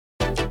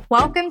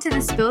Welcome to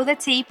the Spill the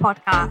Tea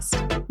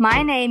podcast.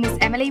 My name is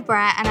Emily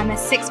Brett and I'm a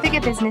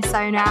six-figure business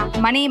owner,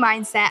 money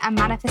mindset and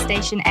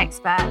manifestation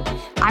expert.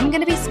 I'm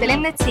going to be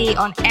spilling the tea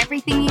on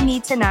everything you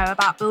need to know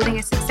about building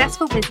a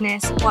successful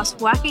business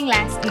whilst working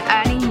less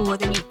and earning more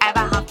than you ever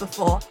have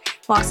before,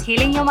 whilst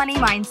healing your money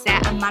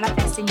mindset and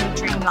manifesting your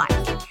dream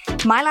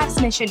life. My life's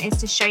mission is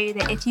to show you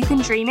that if you can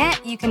dream it,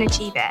 you can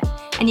achieve it,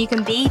 and you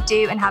can be,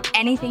 do, and have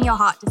anything your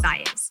heart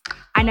desires.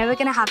 I know we're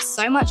going to have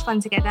so much fun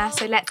together,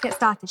 so let's get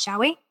started, shall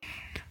we?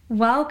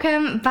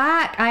 Welcome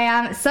back. I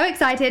am so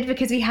excited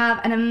because we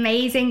have an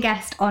amazing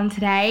guest on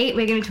today.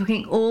 We're going to be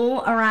talking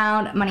all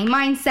around money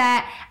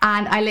mindset,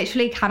 and I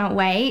literally cannot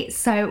wait.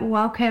 So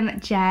welcome,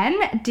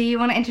 Jen. Do you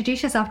want to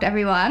introduce yourself to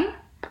everyone?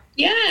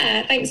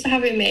 Yeah, thanks for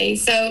having me.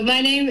 So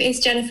my name is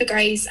Jennifer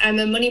Grace. I'm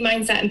a money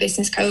mindset and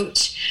business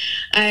coach.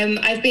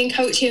 I've been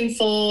coaching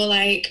for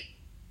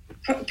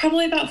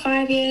probably about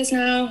 5 years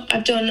now.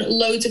 I've done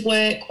loads of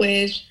work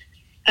with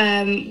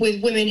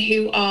women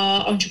who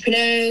are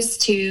entrepreneurs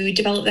to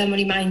develop their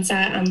money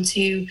mindset and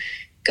to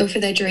go for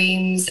their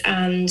dreams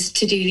and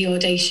to do the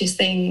audacious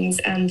things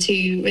and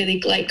to really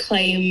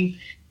claim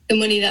the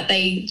money that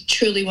they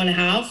truly want to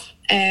have.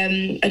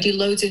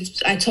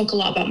 I talk a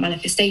lot about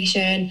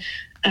manifestation,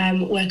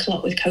 work a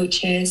lot with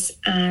coaches,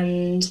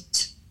 and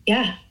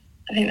yeah,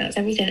 I think that's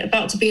everything.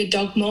 About to be a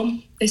dog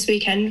mum this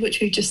weekend, which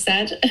we've just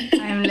said.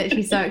 I'm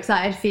literally so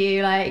excited for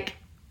you. I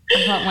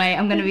can't wait.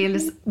 I'm going to be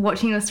just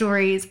watching your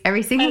stories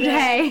every single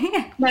day.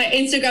 My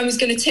Instagram is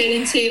going to turn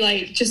into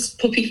just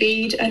puppy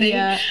feed, I think.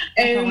 Yeah,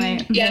 I can't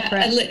wait.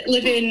 I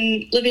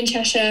live in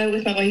Cheshire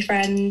with my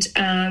boyfriend,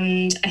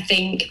 and I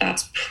think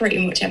that's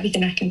pretty much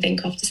everything I can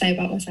think of to say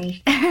about myself.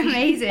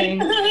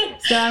 Amazing.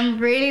 So I'm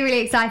really, really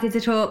excited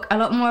to talk a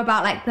lot more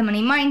about the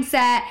money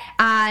mindset,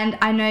 and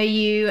I know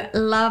you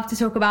love to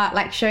talk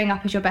about showing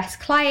up as your best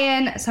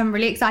client. So I'm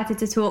really excited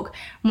to talk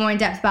more in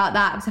depth about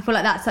that, because I feel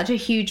like that's such a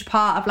huge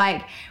part of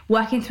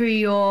working through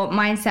your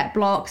mindset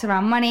blocks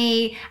around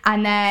money,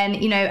 and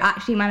then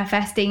actually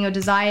manifesting your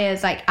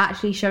desires,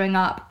 actually showing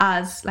up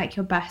as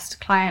your best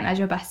client, as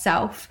your best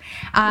self.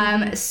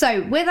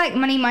 So with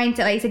money mindset,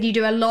 like you said, you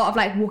do a lot of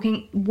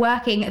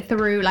working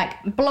through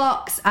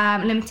blocks,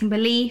 limiting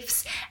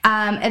beliefs.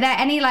 Are there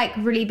any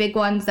really big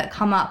ones that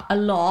come up a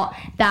lot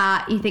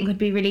that you think would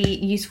be really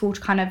useful to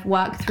kind of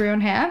work through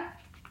on here?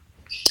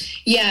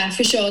 Yeah,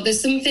 for sure.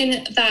 There's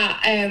something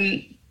that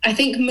I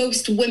think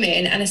most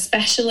women, and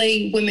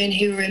especially women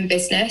who are in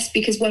business,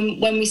 because when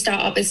we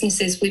start our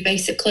businesses, we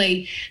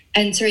basically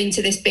enter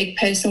into this big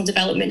personal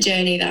development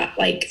journey that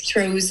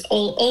throws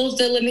all of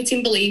the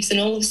limiting beliefs and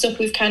all of the stuff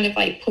we've kind of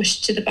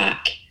pushed to the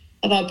back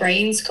of our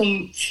brains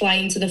come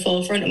flying to the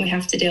forefront, and we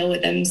have to deal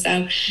with them.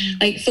 So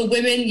for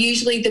women,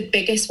 usually the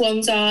biggest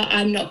ones are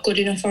I'm not good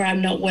enough or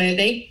I'm not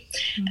worthy.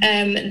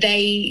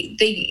 They're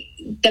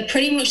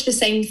pretty much the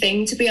same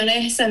thing, to be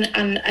honest.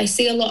 And I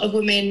see a lot of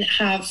women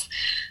have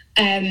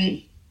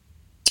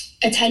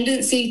a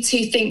tendency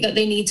to think that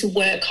they need to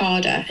work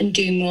harder and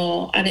do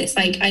more, and it's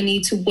I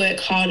need to work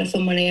harder for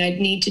money, I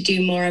need to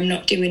do more, I'm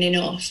not doing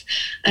enough.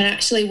 And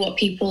actually what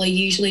people are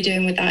usually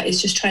doing with that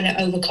is just trying to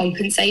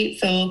overcompensate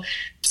for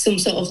some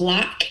sort of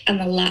lack, and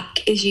the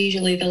lack is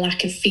usually the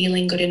lack of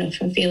feeling good enough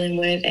and feeling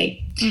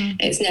worthy.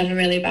 It's never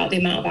really about the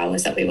amount of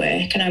hours that we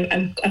work,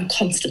 and I'm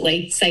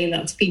constantly saying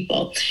that to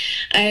people.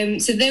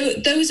 So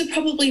those are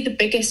probably the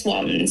biggest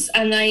ones.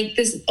 And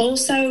there's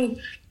also,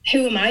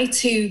 who am I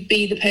to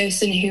be the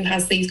person who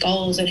has these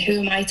goals, and who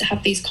am I to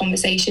have these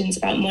conversations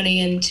about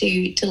money and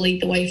to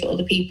lead the way for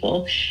other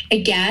people?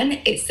 Again,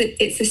 it's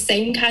the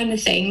same kind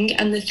of thing.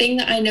 And the thing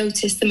that I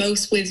notice the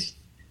most with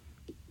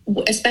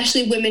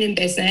especially women in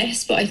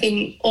business, but I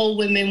think all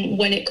women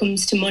when it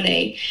comes to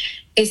money,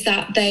 is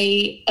that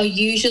they are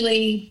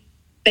usually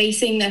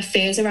basing their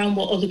fears around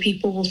what other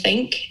people will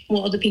think,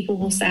 what other people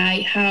will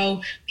say,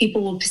 how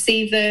people will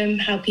perceive them,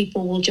 how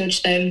people will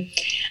judge them.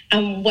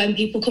 And when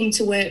people come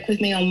to work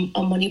with me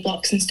on money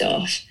blocks and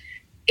stuff,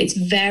 it's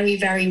very,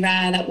 very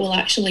rare that we'll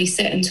actually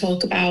sit and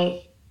talk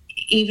about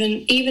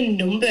even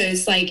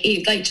numbers,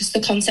 just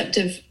the concept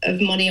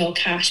of money or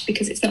cash,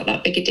 because it's not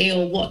that big a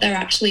deal. What they're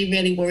actually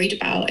really worried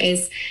about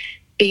is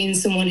being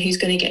someone who's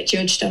going to get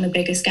judged on a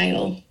bigger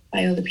scale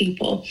by other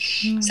people.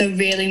 So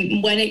really,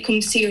 when it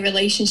comes to your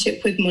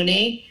relationship with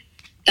money,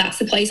 that's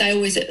the place I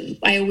always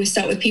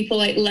start with people.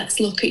 Let's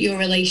look at your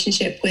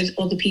relationship with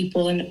other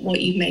people and what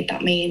you've made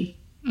that mean.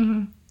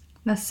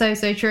 That's so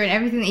true. And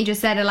everything that you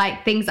just said are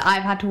things that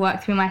I've had to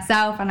work through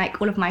myself, and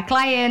all of my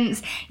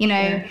clients,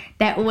 they're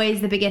always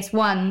the biggest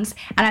ones.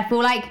 And I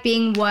feel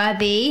being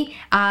worthy,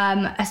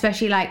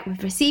 especially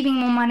with receiving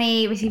more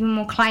money, receiving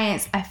more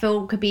clients, I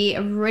feel could be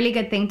a really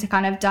good thing to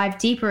kind of dive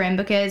deeper in,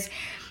 because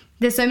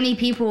there's so many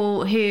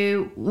people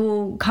who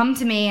will come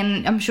to me,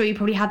 and I'm sure you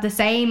probably have the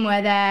same,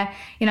 where they're,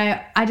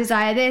 I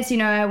desire this,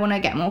 I want to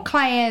get more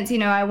clients,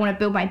 I want to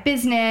build my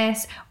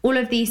business, all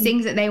of these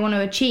things that they want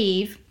to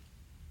achieve.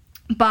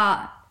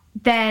 But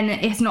then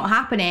it's not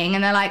happening,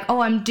 and they're like, oh,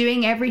 I'm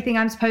doing everything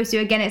I'm supposed to.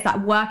 Again, it's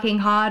that working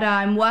harder,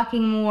 I'm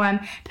working more, I'm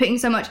putting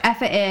so much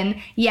effort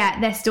in, yet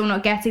they're still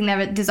not getting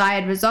their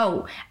desired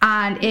result.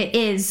 And it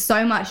is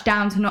so much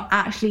down to not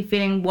actually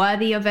feeling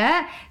worthy of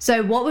it.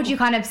 So what would you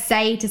kind of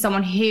say to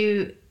someone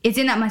who is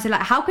in that mindset?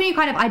 Like, how can you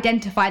kind of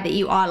identify that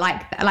you are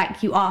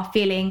like you are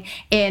feeling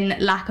in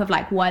lack of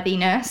like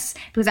worthiness?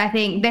 Because I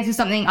think this is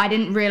something I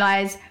didn't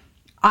realize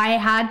I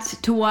had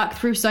to work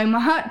through so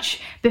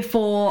much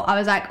before I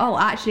was like, oh,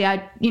 actually,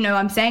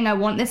 I'm saying I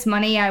want this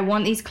money, I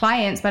want these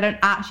clients, but I don't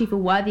actually feel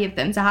worthy of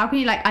them. So how can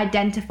you like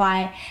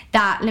identify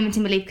that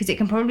limiting belief? Because it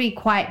can probably be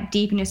quite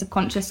deep in your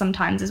subconscious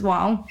sometimes as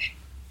well.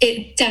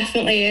 It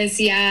definitely is,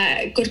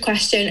 yeah, good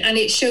question. And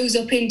it shows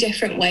up in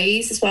different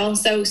ways as well.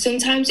 So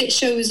sometimes it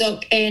shows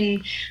up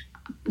in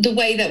the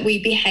way that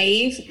we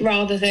behave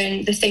rather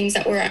than the things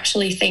that we're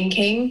actually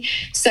thinking.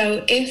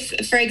 So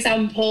if, for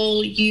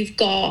example, you've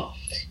got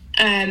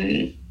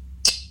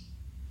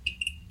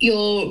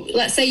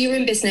let's say you're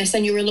in business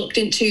and you're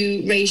reluctant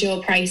to raise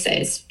your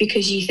prices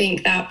because you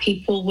think that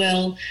people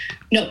will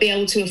not be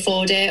able to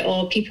afford it,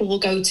 or people will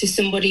go to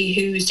somebody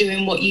who's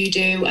doing what you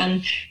do,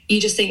 and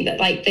you just think that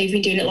like they've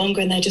been doing it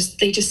longer and they just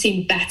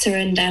seem better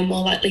and they're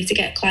more likely to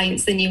get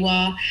clients than you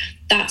are.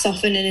 That's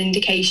often an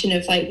indication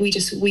of like we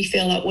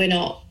feel that we're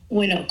not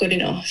good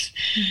enough.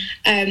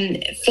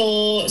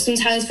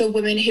 Sometimes for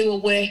women who are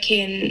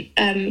working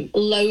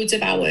loads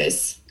of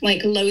hours,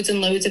 like loads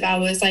and loads of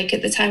hours, like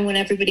at the time when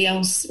everybody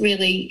else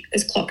really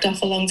has clocked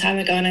off a long time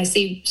ago. And I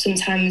see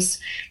sometimes,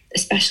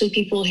 especially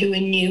people who are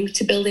new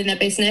to building their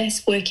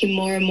business, working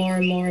more and more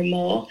and more and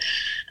more,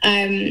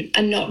 and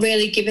not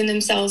really giving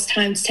themselves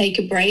time to take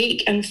a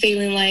break, and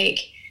feeling like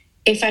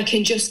if I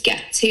can just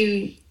get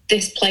to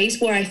this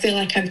place where I feel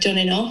like I've done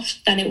enough,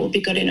 then it will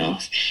be good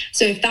enough.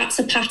 So if that's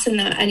a pattern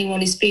that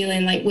anyone is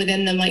feeling like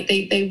within them, like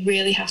they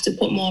really have to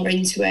put more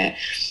into it,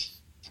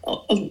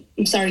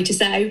 I'm sorry to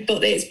say,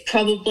 but it's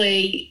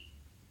probably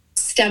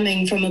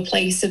stemming from a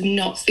place of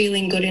not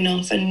feeling good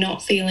enough and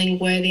not feeling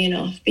worthy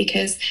enough.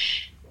 Because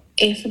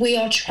if we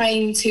are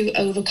trying to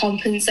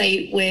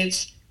overcompensate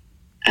with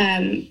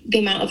the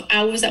amount of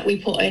hours that we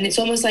put in, it's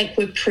almost like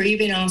we're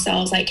proving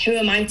ourselves, like, who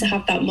am I to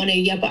have that money?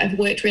 Yeah, but I've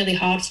worked really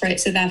hard for it,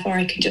 so therefore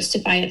I can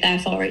justify it,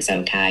 therefore it's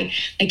okay.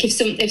 Like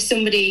if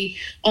somebody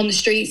on the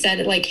street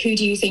said, like, who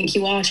do you think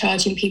you are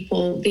charging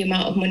people the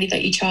amount of money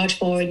that you charge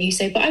for? And you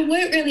say, but I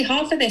worked really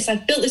hard for this,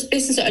 I've built this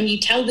business, and you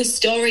tell this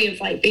story of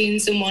like being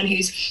someone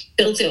who's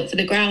built it up for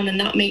the ground, and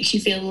that makes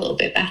you feel a little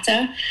bit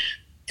better.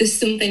 There's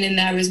something in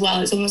there as well.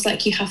 It's almost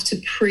like you have to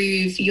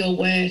prove your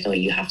worth, or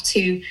you have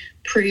to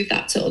prove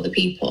that to other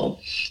people.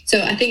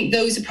 So I think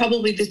those are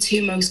probably the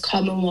two most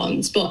common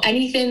ones. But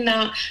anything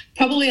that,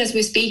 probably as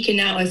we're speaking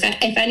now, if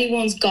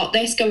anyone's got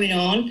this going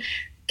on,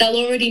 they'll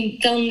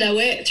know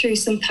it through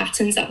some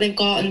patterns that they've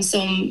got and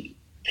some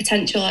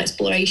potential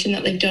exploration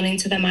that they've done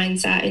into their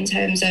mindset in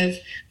terms of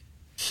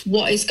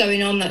what is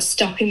going on that's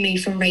stopping me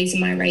from raising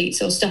my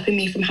rates, or stopping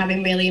me from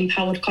having really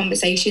empowered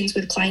conversations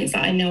with clients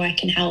that I know I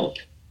can help.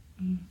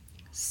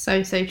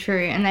 So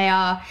true. And they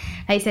are,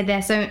 like you said,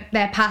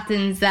 they're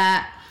patterns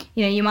that,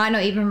 you might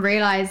not even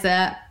realize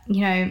that,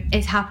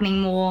 it's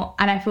happening more.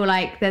 And I feel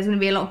like there's going to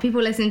be a lot of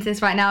people listening to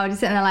this right now just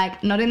sitting there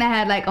like nodding their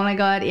head like, oh my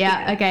God,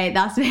 yeah. Okay,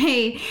 that's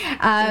me.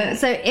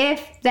 So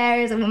if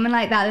there is a woman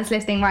like that's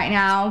listening right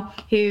now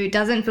who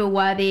doesn't feel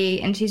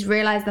worthy, and she's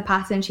realized the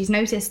pattern, she's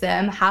noticed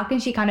them, how can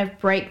she kind of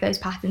break those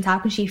patterns? How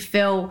can she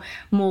feel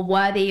more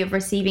worthy of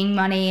receiving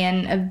money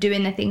and of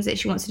doing the things that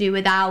she wants to do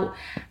without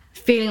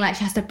feeling like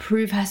she has to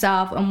prove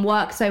herself and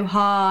work so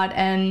hard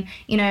and,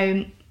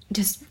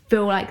 just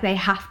feel like they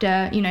have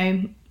to,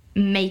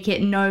 make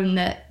it known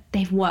that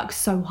they've worked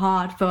so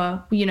hard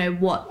for,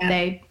 what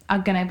they are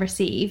going to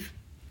receive?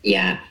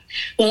 Yeah.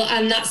 Well,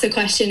 and that's the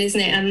question, isn't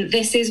it? And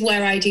this is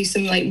where I do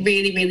some like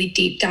really, really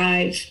deep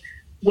dive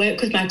work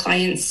with my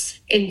clients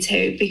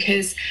into,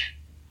 because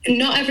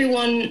not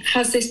everyone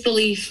has this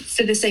belief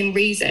for the same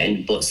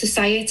reason, but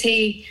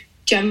society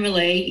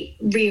generally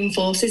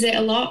reinforces it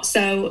a lot.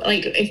 So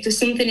like if there's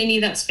something in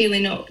you that's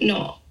feeling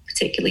not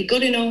particularly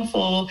good enough,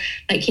 or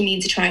like you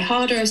need to try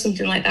harder or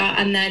something like that,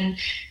 and then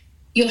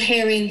you're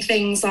hearing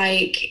things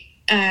like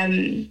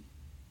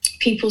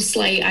people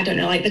slate, I don't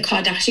know, like the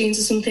Kardashians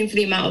or something for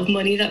the amount of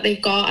money that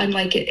they've got, and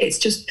like it's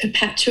just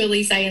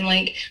perpetually saying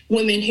like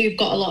women who've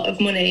got a lot of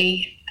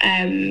money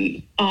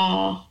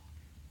are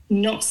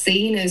not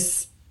seen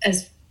as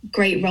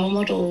great role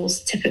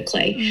models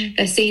typically.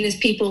 They're seen as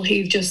people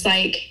who've just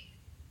like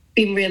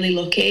been really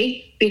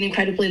lucky, been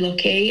incredibly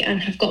lucky, and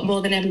have got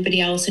more than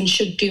everybody else and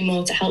should do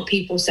more to help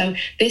people. So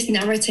this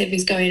narrative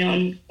is going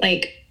on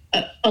like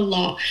a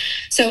lot.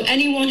 So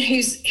anyone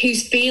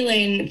who's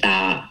feeling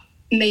that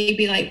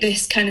maybe like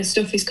this kind of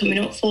stuff is coming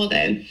up for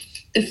them,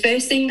 the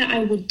first thing that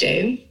I would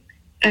do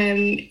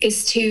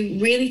is to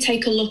really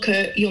take a look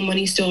at your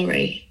money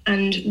story.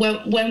 And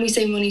when we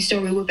say money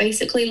story, we're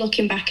basically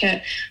looking back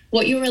at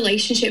what your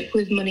relationship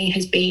with money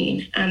has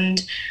been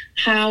and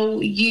how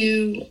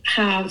you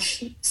have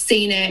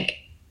seen it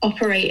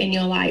operate in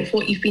your life,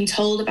 what you've been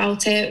told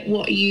about it,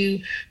 what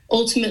you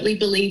ultimately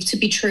believe to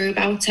be true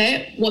about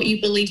it, what you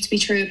believe to be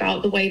true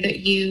about the way that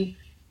you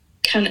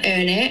can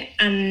earn it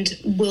and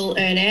will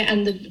earn it,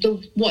 and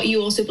the what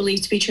you also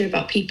believe to be true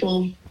about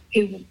people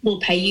who will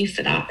pay you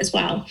for that as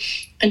well.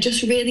 And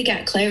just really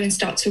get clear and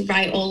start to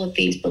write all of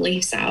these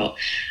beliefs out.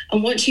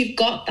 And once you've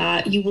got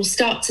that, you will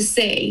start to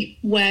see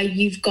where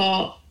you've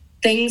got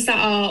things that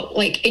are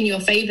like in your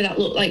favor that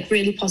look like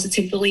really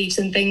positive beliefs,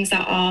 and things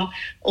that are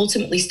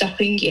ultimately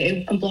stopping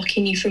you and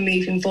blocking you from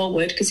moving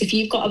forward. Because if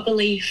you've got a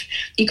belief,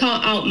 you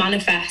can't out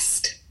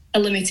manifest a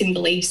limiting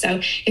belief. So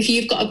if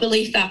you've got a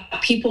belief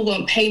that people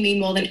won't pay me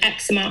more than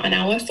X amount an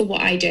hour for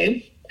what I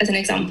do, as an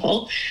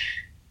example,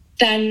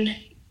 then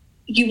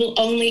you will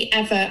only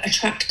ever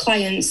attract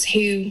clients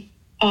who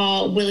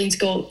are willing to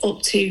go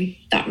up to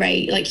that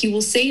rate. Like, you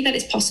will see that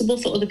it's possible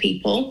for other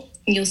people,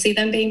 and you'll see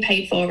them being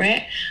paid for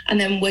it.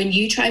 And then when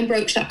you try and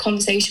broach that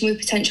conversation with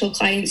potential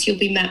clients, you'll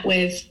be met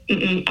with,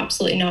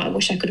 absolutely not, I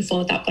wish I could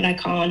afford that, but I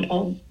can't,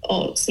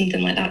 or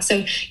something like that.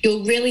 So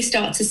you'll really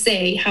start to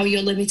see how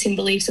your limiting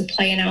beliefs are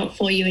playing out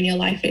for you in your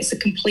life. It's a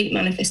complete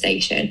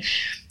manifestation.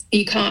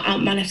 You can't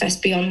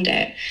out-manifest beyond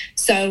it.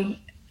 So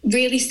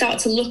really start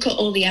to look at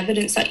all the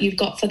evidence that you've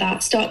got for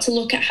that. Start to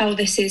look at how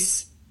this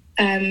is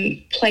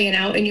playing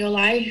out in your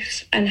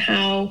life, and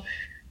how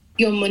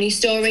your money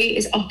story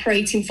is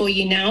operating for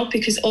you now,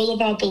 because all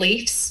of our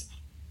beliefs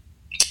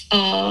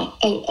are,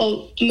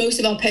 most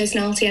of our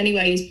personality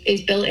anyway,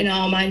 is built in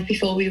our mind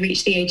before we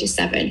reach the age of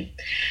 7.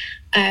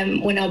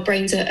 When our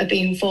brains are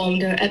being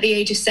formed. At the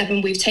age of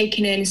 7, we've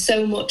taken in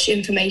so much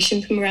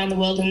information from around the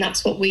world, and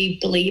that's what we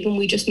believe, and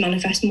we just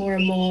manifest more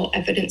and more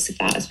evidence of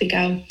that as we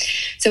go.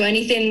 So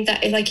anything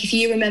that, like, if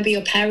you remember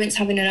your parents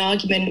having an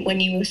argument when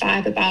you were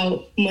 5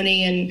 about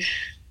money, and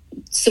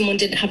someone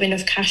didn't have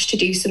enough cash to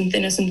do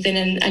something or something,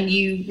 and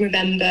you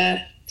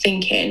remember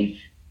thinking,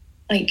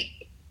 like,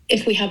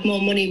 if we had more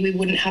money, we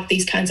wouldn't have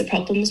these kinds of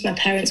problems. My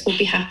parents would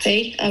be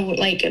happy. I would,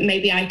 like,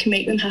 maybe I can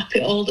make them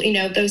happy. All,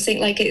 those things,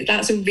 like,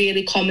 that's a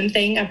really common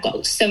thing. I've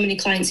got so many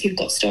clients who've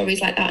got stories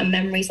like that and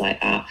memories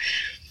like that.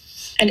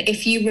 And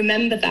if you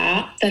remember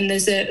that, then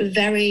there's a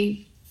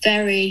very,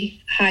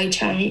 very high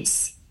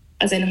chance,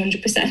 as in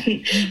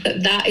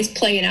 100%, that is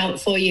playing out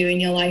for you in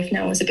your life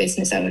now as a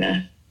business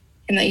owner.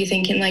 And that you're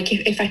thinking, like,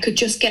 if I could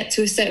just get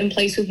to a certain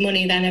place with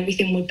money, then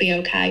everything would be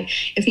okay.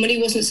 If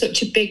money wasn't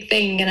such a big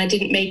thing and I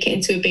didn't make it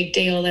into a big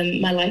deal,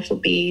 then my life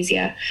would be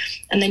easier.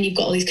 And then you've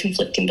got all these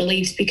conflicting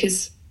beliefs,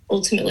 because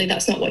ultimately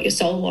that's not what your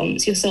soul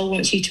wants. Your soul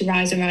wants you to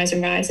rise and rise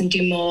and rise and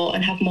do more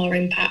and have more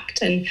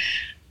impact and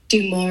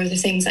do more of the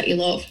things that you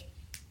love.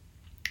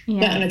 Yeah.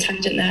 Went on a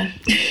tangent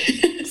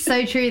there.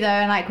 So true though.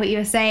 And like what you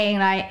were saying,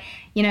 like,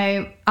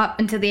 up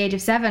until the age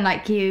of 7,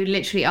 like, you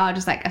literally are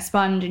just like a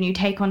sponge and you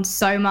take on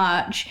so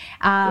much.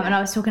 And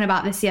I was talking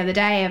about this the other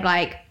day of,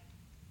 like,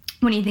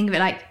 when you think of it,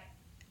 like,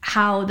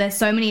 how there's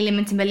so many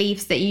limiting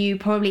beliefs that you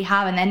probably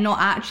have and they're not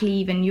actually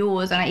even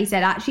yours. And like you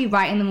said, actually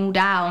writing them all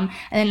down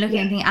and then looking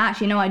and thinking,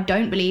 actually, no, I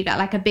don't believe that.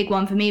 Like, a big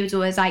one for me was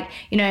always like,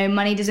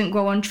 money doesn't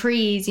grow on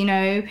trees, we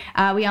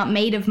aren't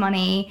made of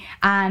money.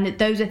 And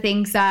those are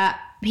things that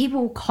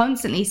people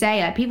constantly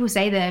say. Like, people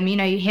say them,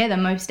 you hear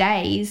them most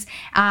days,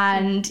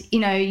 and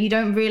you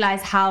don't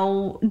realize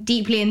how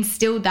deeply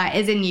instilled that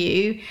is in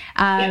you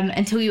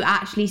until you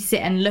actually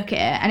sit and look at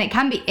it.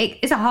 And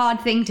it's a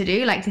hard thing to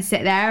do, like, to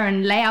sit there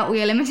and lay out all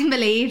your limiting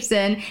beliefs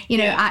and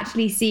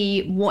actually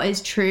see what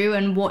is true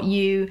and what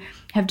you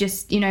have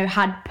just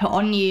had put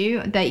on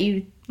you that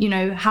you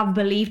have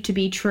believed to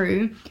be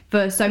true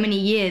for so many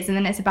years. And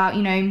then it's about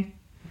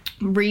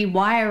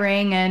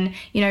rewiring and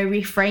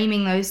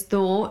reframing those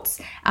thoughts.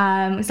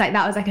 It's like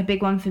that was like a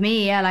big one for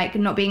me, like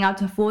not being able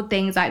to afford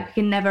things, like, we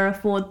can never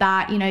afford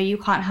that, you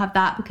can't have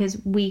that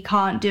because we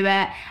can't do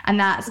it. And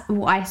that's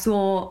what I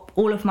saw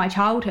all of my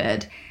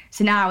childhood.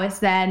 So now it's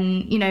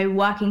then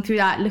working through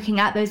that, looking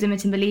at those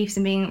limiting beliefs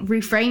and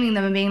reframing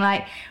them and being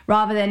like,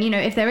 rather than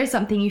if there is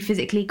something you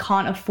physically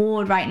can't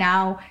afford right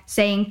now,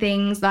 saying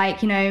things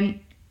like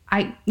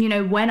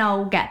when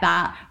I'll get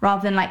that,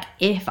 rather than like,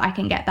 if I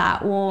can get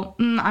that, or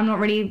I'm not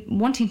really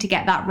wanting to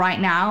get that right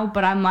now,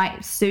 but I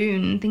might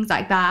soon. Things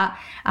like that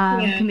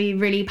can be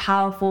really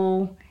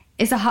powerful.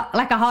 It's a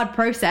hard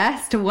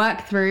process to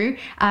work through,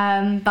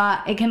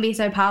 but it can be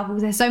so powerful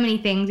because there's so many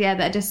things that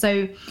are just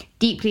so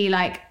deeply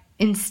like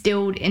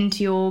instilled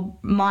into your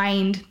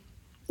mind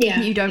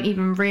that you don't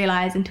even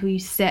realize until you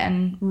sit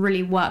and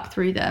really work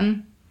through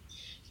them.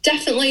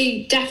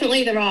 Definitely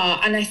there are.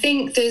 And I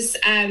think there's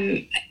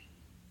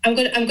I'm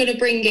going to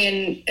bring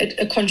in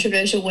a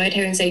controversial word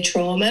here and say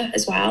trauma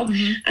as well.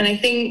 Mm-hmm. And I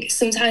think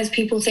sometimes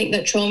people think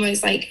that trauma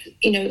is like,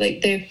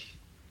 like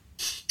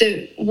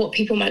the what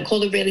people might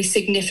call the really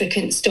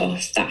significant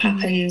stuff that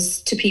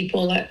happens to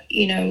people that,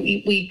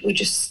 we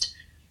just,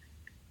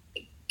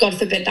 God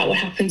forbid that would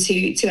happen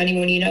to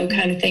anyone,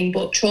 kind of thing.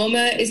 But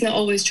trauma is not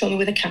always trauma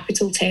with a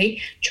capital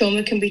T.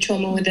 Trauma can be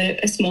trauma with a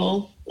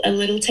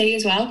little t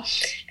as well.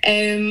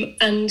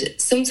 And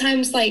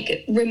sometimes,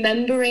 like,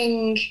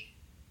 remembering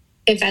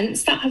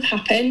events that have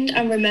happened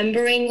and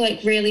remembering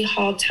like really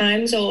hard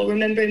times, or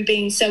remembering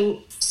being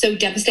so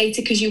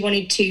devastated because you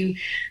wanted to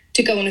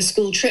go on a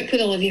school trip with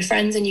all of your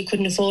friends and you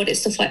couldn't afford it,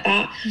 stuff like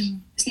that.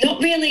 It's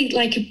not really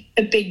like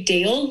a big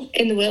deal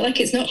in the world. Like,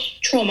 it's not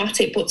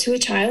traumatic, but to a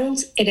child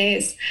it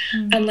is.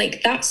 And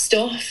like that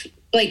stuff,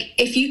 like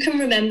if you can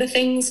remember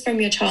things from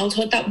your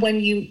childhood that when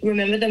you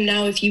remember them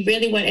now, if you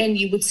really went in,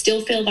 you would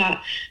still feel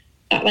that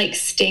like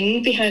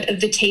sting behind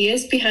of the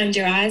tears behind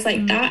your eyes.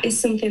 Like that is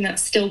something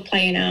that's still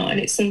playing out, and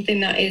it's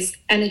something that is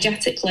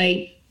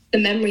energetically, the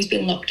memory's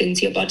been locked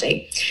into your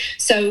body.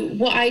 So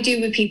what I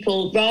do with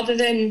people, rather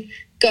than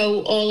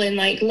go all in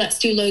like, let's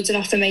do loads of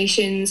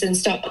affirmations and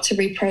start to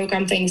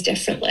reprogram things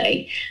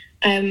differently,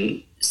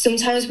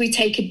 sometimes we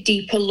take a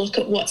deeper look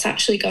at what's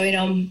actually going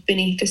on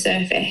beneath the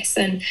surface.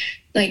 And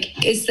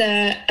like, is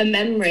there a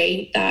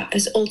memory that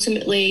has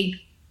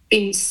ultimately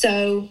been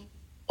so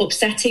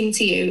upsetting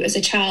to you as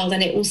a child?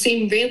 And it will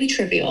seem really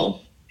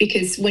trivial,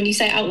 because when you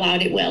say it out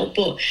loud it will,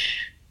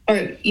 or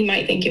you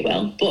might think it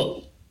will,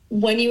 but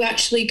when you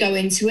actually go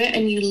into it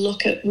and you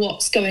look at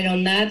what's going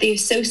on there, the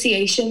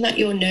association that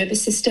your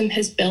nervous system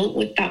has built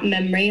with that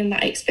memory and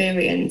that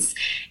experience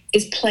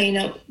is playing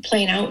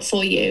out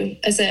for you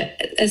as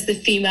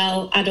the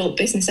female adult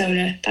business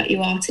owner that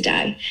you are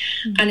today.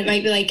 And it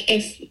might be like,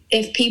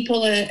 if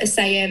people are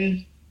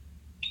saying,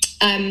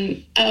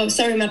 oh,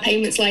 sorry, my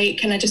payment's late,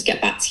 can I just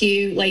get back to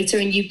you later?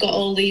 And you've got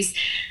all this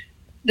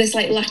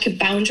like lack of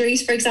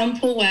boundaries, for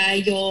example, where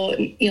you're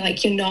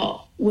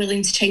not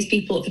willing to chase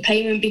people up for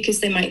payment because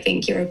they might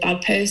think you're a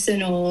bad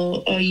person,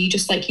 or you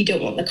just like, you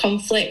don't want the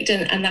conflict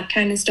and that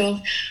kind of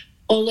stuff.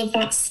 All of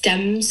that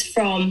stems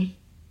from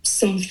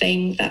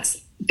something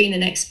that's been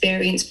an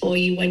experience for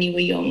you when you were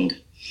young.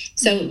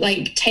 So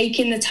like,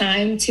 taking the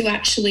time to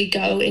actually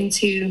go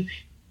into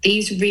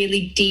these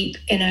really deep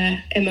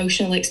inner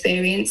emotional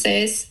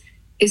experiences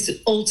is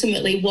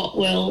ultimately what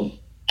will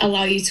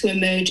allow you to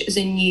emerge as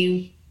a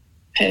new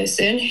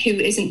person who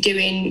isn't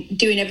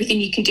doing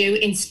everything you can do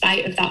in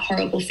spite of that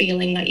horrible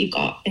feeling that you've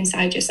got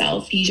inside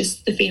yourself.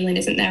 The feeling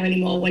isn't there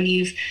anymore when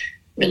you've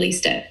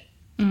released it.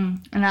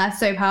 And that's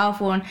so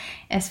powerful. And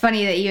it's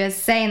funny that you were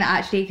saying that,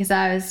 actually, because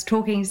I was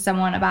talking to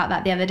someone about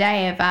that the other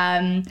day, of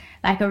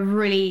like, a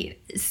really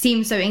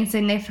seems so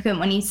insignificant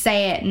when you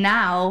say it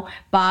now,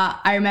 but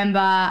I remember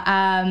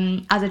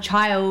as a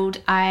child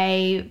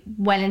I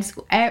went into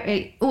school.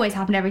 It always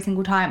happened every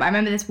single time, but I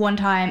remember this one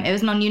time, it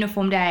was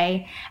non-uniform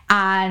day,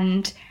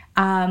 and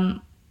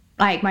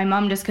like, my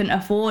mum just couldn't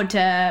afford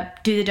to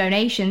do the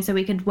donation so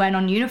we could wear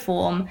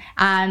non-uniform,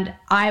 and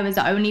I was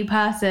the only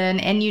person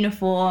in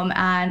uniform,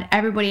 and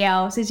everybody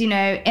else is, in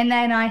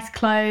their nice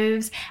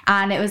clothes,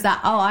 and it was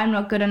that, oh, I'm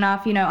not good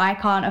enough, I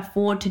can't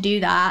afford to do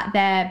that,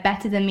 they're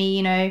better than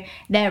me,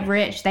 they're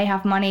rich, they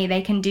have money,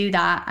 they can do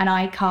that, and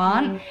I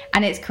can't.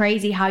 And it's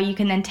crazy how you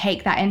can then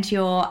take that into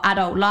your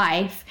adult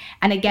life.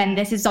 And again,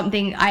 this is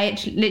something I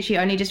literally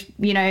only just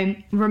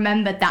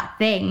remembered, that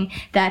thing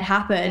that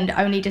happened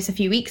only just a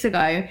few weeks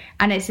ago.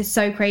 And it's just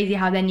so crazy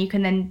how then you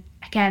can then,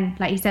 again,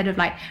 like you said, of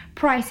like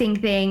pricing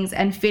things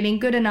and feeling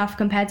good enough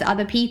compared to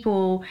other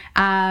people,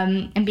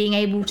 and being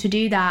able to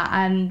do that,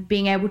 and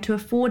being able to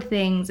afford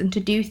things and to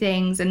do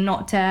things, and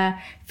not to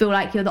feel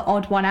like you're the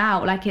odd one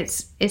out. Like,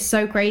 it's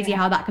so crazy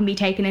how that can be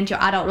taken into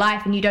your adult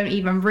life, and you don't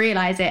even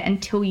realize it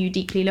until you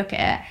deeply look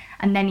at it.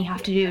 And then you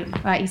have to do,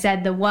 like you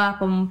said, the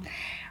work on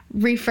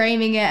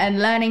reframing it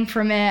and learning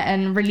from it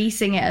and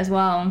releasing it as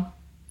well.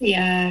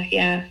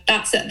 Yeah,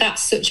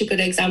 that's such a good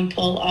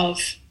example of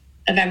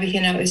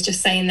everything I was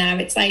just saying there.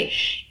 It's like,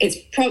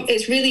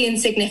 it's really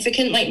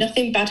insignificant. Like,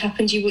 nothing bad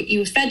happened. You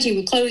were fed, you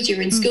were clothed, you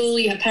were in school,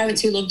 you had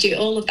parents who loved you,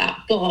 all of that.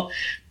 But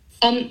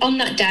on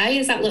that day,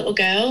 as that little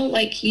girl,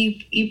 like,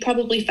 you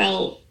probably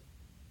felt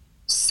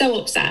so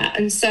upset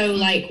and so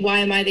like, why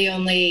am I the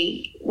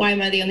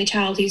only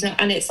child who's not?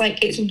 And it's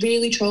like, it's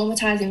really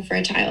traumatizing for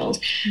a child.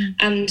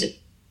 And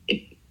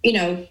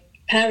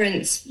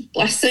parents,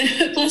 bless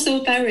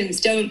all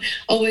parents, don't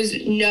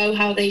always know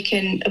how they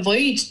can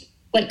avoid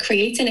like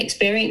creating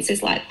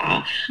experiences like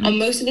that. And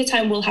most of the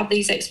time we'll have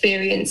these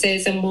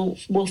experiences and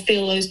we'll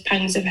feel those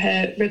pangs of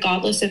hurt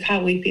regardless of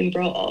how we've been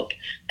brought up.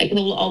 Like,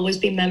 there will always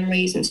be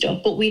memories and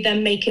stuff, but we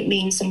then make it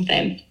mean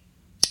something.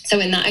 So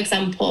in that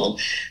example,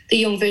 the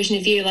young version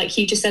of you, like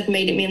you just said,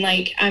 made it mean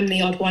like, I'm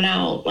the odd one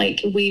out.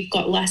 Like, we've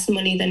got less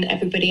money than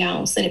everybody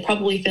else. And it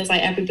probably feels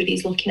like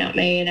everybody's looking at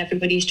me and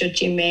everybody's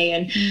judging me.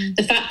 And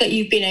the fact that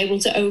you've been able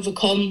to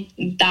overcome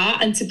that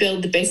and to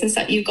build the business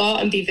that you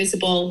got and be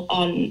visible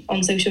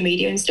on social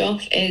media and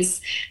stuff is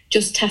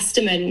just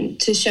testament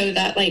to show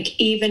that, like,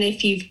 even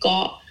if you've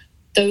got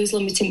those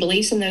limiting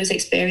beliefs and those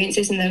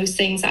experiences and those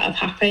things that have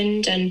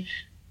happened, and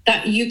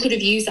that you could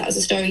have used that as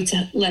a story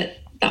to let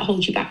that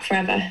hold you back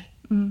forever,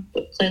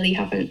 but clearly you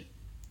haven't.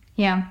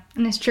 Yeah,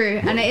 and it's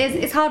true, and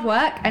it's hard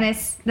work, and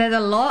there's a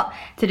lot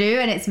to do,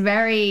 and it's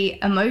very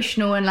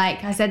emotional, and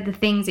like I said, the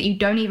things that you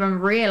don't even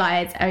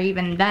realize are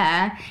even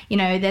there.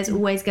 There's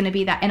always going to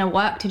be that inner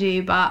work to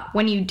do, but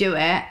when you do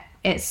it,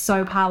 it's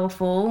so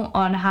powerful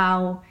on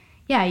how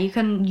you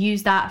can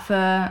use that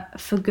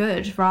for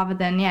good rather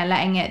than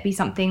letting it be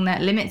something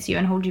that limits you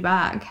and holds you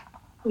back.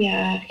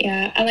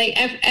 And like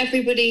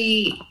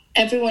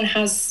everyone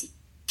has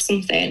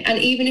something, and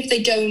even if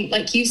they don't,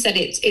 like you said,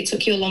 it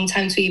took you a long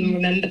time to even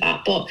remember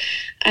that, but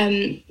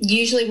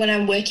usually when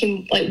I'm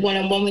working like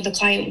one-on-one with a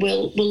client,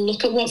 we'll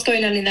look at what's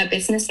going on in their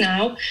business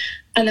now,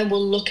 and then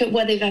we'll look at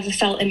where they've ever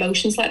felt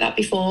emotions like that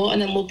before,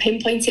 and then we'll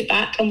pinpoint it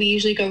back, and we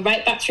usually go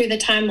right back through the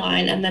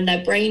timeline, and then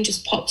their brain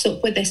just pops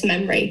up with this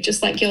memory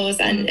just like yours,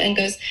 and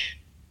goes,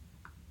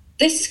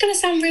 this is going to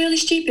sound really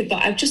stupid,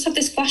 but I've just had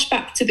this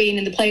flashback to being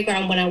in the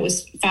playground when I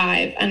was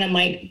 5, and I'm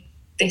like,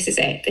 this is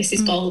it. This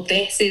is gold.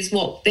 This is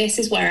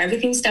where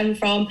everything stemmed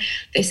from.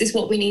 This is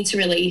what we need to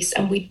release.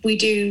 And we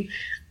do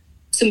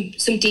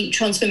some deep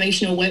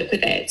transformational work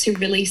with it to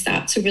release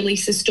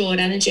the stored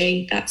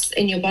energy that's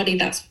in your body.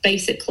 That's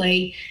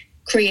basically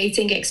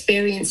creating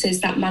experiences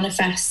that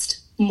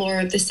manifest more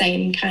of the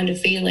same kind of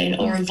feeling,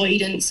 or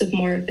avoidance of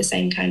more of the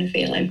same kind of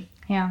feeling.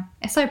 Yeah.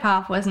 It's so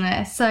powerful, isn't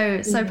it?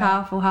 It's so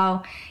powerful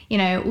how,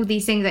 all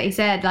these things that you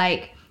said,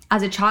 like,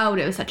 as a child,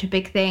 it was such a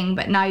big thing,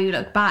 but now you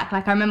look back,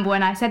 like I remember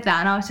when I said that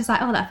and I was just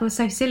like, oh, that feels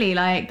so silly,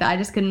 like that I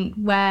just couldn't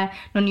wear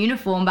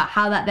non-uniform, but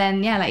how that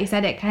then, like you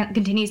said, it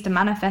continues to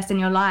manifest in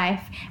your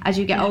life as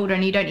you get older,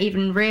 and you don't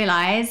even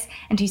realize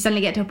until you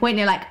suddenly get to a point and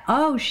you're like,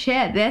 oh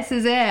shit, this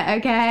is it,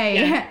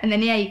 okay. And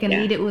then you can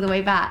lead it all the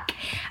way back.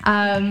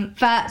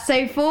 But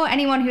so for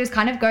anyone who's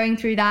kind of going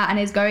through that and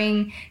is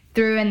going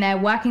through and they're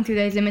working through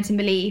those limiting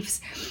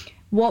beliefs,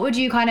 what would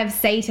you kind of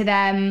say to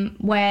them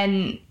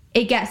when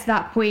it gets to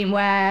that point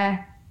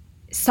where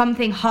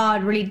something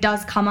hard really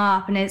does come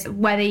up, and it's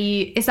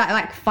that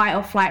like fight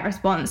or flight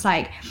response?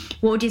 Like,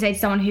 what would you say to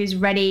someone who's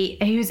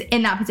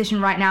in that position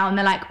right now, and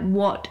they're like,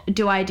 what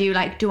do I do?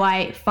 Like, do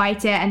I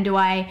fight it and do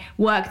I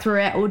work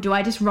through it, or do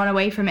I just run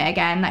away from it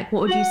again? Like,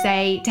 what would you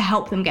say to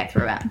help them get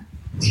through it?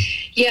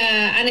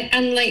 Yeah,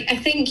 and like, I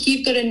think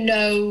you've got to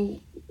know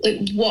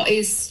like what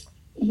is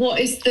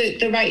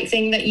the right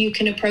thing that you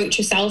can approach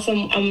yourself,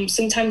 and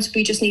sometimes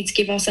we just need to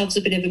give ourselves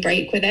a bit of a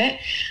break with it.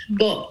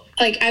 But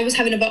like, I was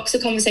having a Voxer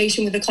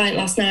conversation with a client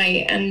last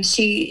night, and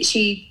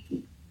she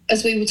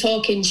as we were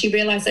talking, she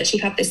realized that she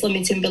had this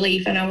limiting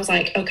belief, and I was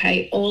like,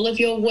 okay, all of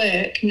your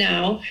work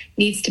now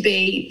needs to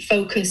be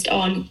focused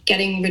on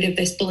getting rid of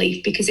this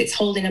belief, because it's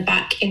holding her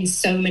back in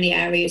so many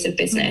areas of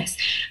business.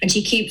 And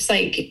she keeps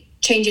like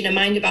changing her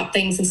mind about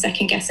things and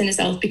second guessing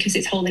herself because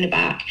it's holding her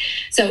back.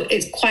 So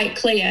it's quite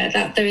clear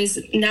that there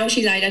is, now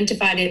she's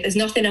identified it, there's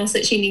nothing else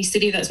that she needs to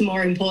do that's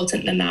more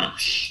important than that.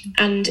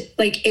 And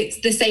like, it's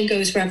the same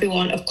goes for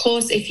everyone. Of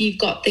course, if you've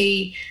got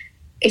the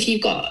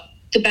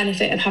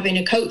benefit of having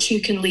a coach who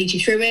can lead you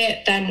through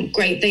it, then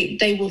great,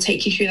 they will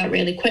take you through that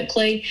really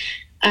quickly.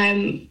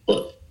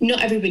 But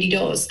not everybody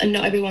does, and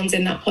not everyone's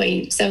in that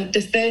point. So the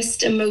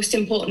first and most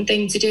important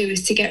thing to do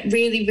is to get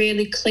really,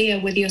 really clear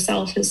with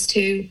yourself as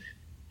to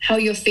how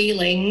you're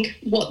feeling,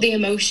 what the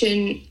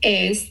emotion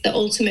is, the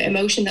ultimate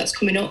emotion that's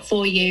coming up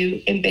for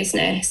you in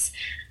business,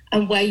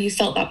 and where you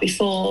felt that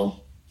before.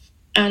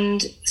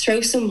 And throw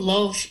some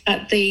love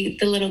at the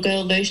little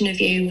girl version of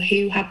you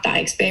who had that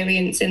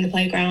experience in the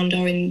playground,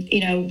 or in,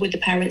 with the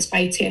parents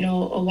fighting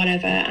or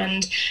whatever.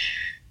 And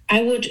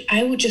I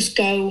would just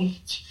go,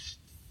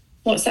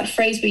 what's that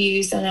phrase we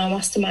used on our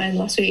mastermind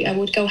last week? I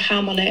would go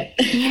ham on it.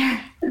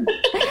 Yeah.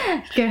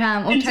 Go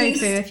ham, or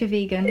tofu if you're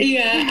vegan.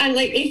 Yeah, and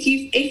like if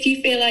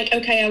you feel like,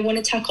 okay, I want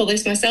to tackle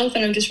this myself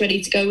and I'm just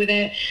ready to go with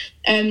it,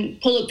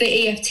 pull up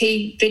the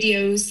EFT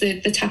videos,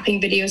 the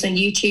tapping videos on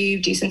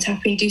YouTube, do some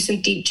tapping, do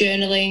some deep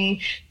journaling,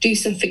 do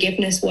some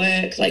forgiveness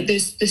work. Like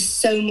there's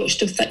so much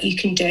stuff that you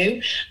can do,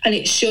 and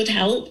it should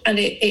help, and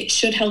it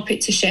should help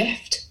it to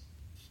shift.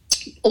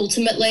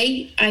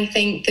 Ultimately, I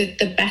think that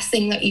the best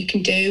thing that you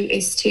can do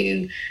is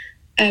to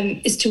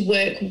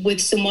work with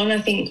someone.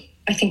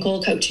 I think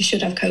all coaches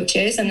should have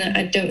coaches, and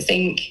I don't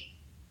think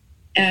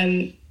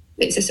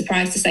it's a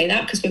surprise to say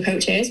that, because we're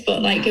coaches.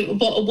 But like,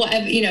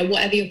 whatever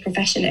your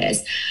profession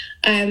is,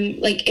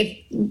 like if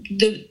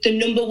the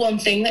number one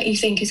thing that you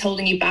think is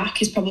holding you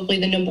back is probably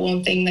the number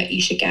one thing that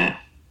you should get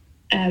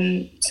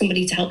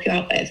somebody to help you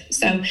out with.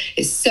 So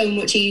it's so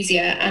much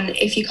easier. And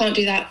if you can't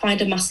do that, find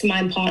a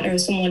mastermind partner or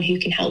someone who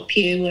can help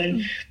you,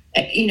 and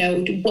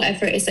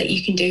whatever it is that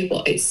you can do.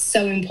 But it's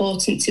so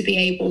important to be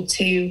able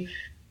to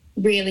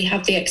really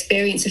have the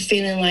experience of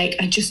feeling like,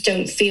 I just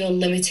don't feel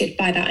limited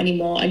by that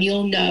anymore. And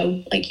you'll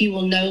know, like you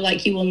will know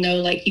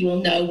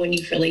when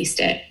you've released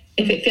it.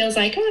 If it feels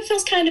like, it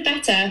feels kind of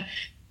better,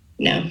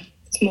 no,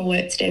 it's more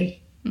work to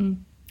do.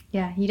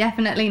 Yeah, you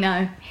definitely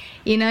know.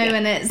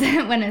 When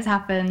it's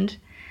happened.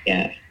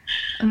 Yeah.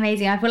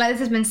 Amazing. I feel like this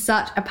has been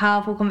such a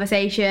powerful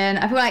conversation.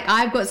 I feel like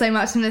I've got so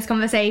much from this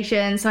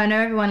conversation, so I know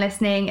everyone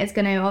listening is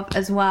going to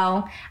as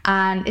well.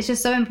 And it's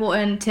just so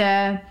important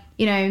to,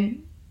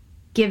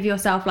 give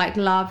yourself like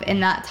love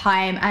in that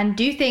time, and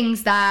do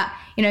things that,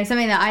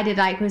 something that I did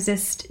like was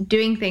just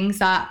doing things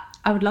that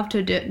I would love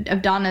to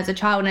have done as a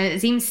child. And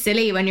it seems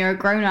silly when you're a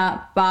grown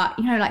up, but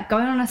like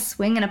going on a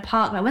swing in a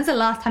park, like when's the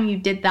last time you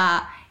did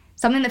that?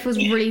 something that feels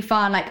really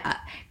fun, like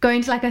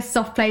going to like a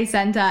soft play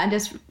center and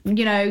just,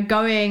 you know,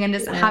 going and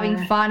just having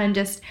fun and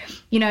just,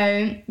 you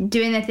know,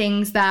 doing the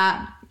things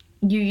that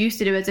you used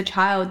to do as a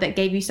child that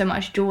gave you so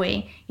much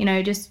joy. You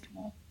know, just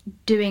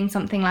doing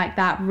something like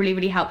that really,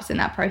 really helps in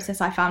that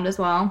process, I found as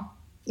well.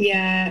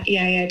 Yeah,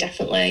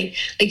 definitely.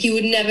 Like, you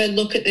would never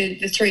look at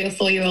the 3 or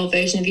 4 year old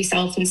version of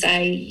yourself and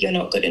say you're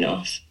not good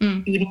enough.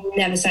 You would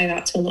never say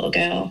that to a little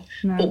girl.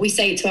 No. But we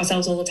say it to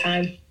ourselves all the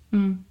time.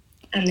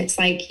 And it's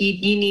like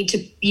you need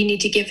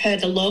to give her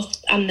the love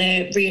and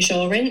the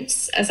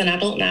reassurance as an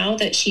adult now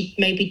that she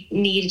maybe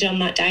needed on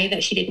that day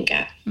that she didn't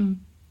get.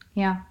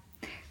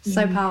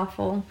 So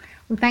powerful.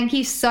 Well, thank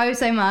you so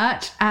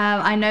much.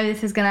 I know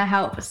this is going to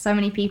help so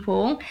many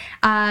people.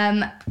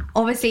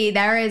 Obviously,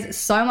 there is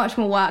so much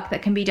more work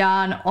that can be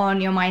done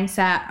on your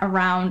mindset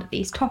around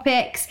these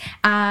topics.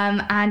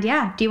 And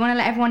yeah, do you want to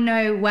let everyone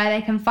know where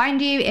they can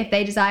find you if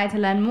they desire to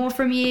learn more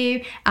from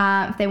you,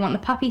 if they want the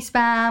puppy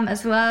spam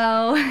as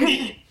well?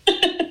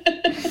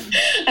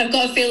 I've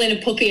got a feeling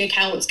a puppy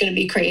account's going to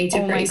be created.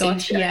 Oh my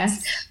gosh,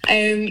 yes.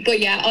 But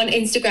yeah, on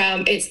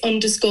Instagram, it's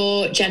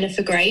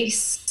 _Jennifer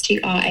Grace,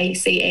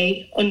 GRACE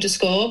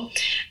 _.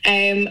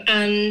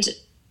 And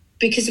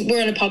because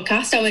we're on a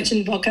podcast, I'll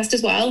mention the podcast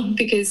as well,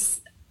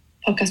 because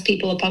podcast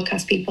people are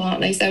podcast people,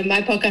 aren't they? So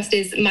my podcast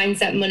is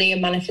Mindset, Money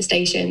and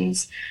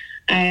Manifestations.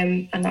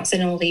 And that's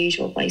in all the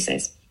usual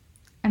places.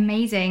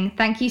 Amazing.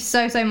 Thank you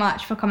so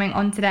much for coming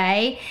on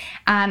today.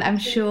 And I'm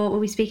sure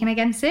we'll be speaking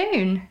again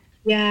soon.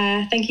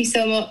 Yeah, thank you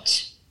so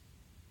much.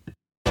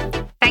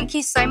 Thank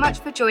you so much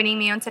for joining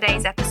me on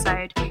today's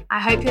episode. I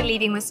hope you're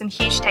leaving with some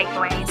huge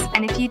takeaways.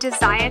 And if you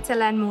desire to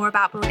learn more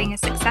about building a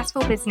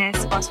successful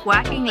business whilst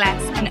working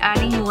less and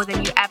earning more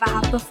than you ever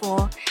have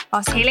before,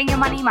 whilst healing your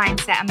money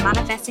mindset and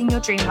manifesting your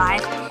dream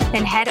life,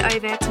 then head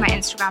over to my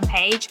Instagram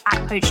page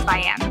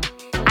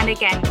 @CoachedByEm. And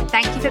again,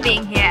 thank you for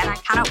being here, and I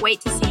cannot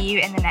wait to see you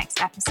in the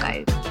next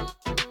episode.